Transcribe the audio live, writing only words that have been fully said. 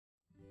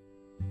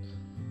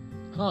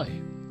Hi,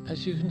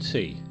 as you can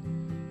see,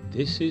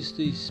 this is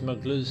the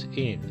Smugglers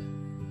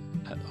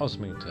Inn at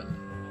Osmington,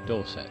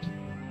 Dorset,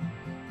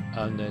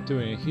 and they're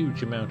doing a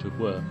huge amount of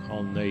work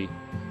on the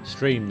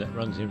stream that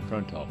runs in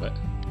front of it,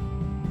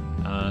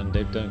 and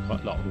they've done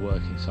quite a lot of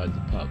work inside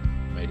the pub,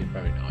 made it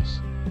very nice.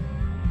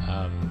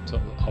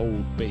 Sort of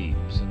old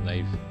beams, and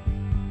they've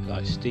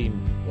like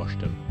steam washed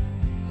them,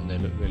 and they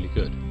look really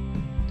good.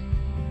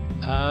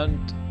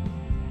 And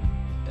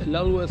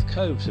Lulworth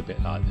Cove's a bit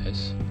like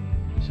this.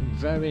 Some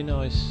very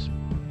nice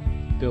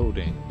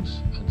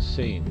buildings and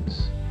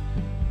scenes,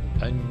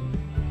 and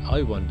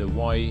I wonder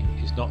why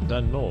it's not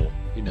done more.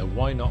 You know,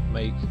 why not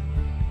make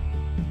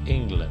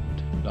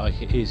England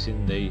like it is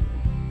in the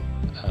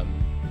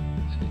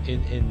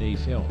in the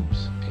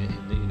films?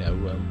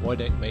 Why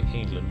don't make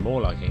England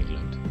more like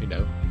England? You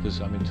know, because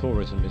I mean,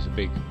 tourism is a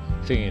big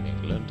thing in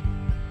England.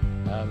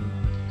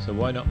 So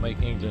why not make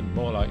England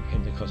more like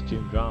in the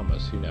costume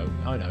dramas? You know,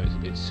 I know it's a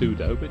bit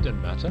pseudo, but it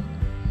doesn't matter.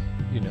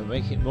 You know,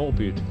 make it more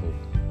beautiful,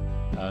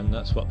 and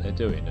that's what they're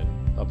doing.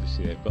 And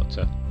obviously they've got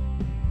to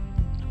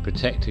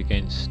protect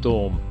against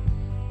storm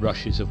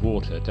rushes of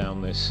water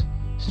down this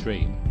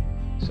stream,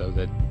 so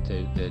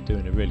they're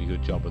doing a really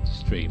good job of the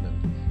stream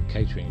and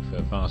catering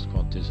for vast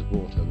quantities of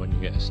water when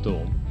you get a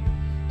storm.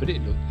 But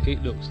it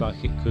looks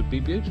like it could be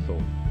beautiful.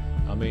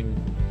 I mean,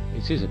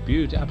 it is a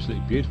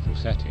absolutely beautiful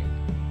setting,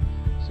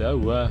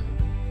 so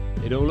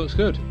it all looks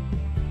good.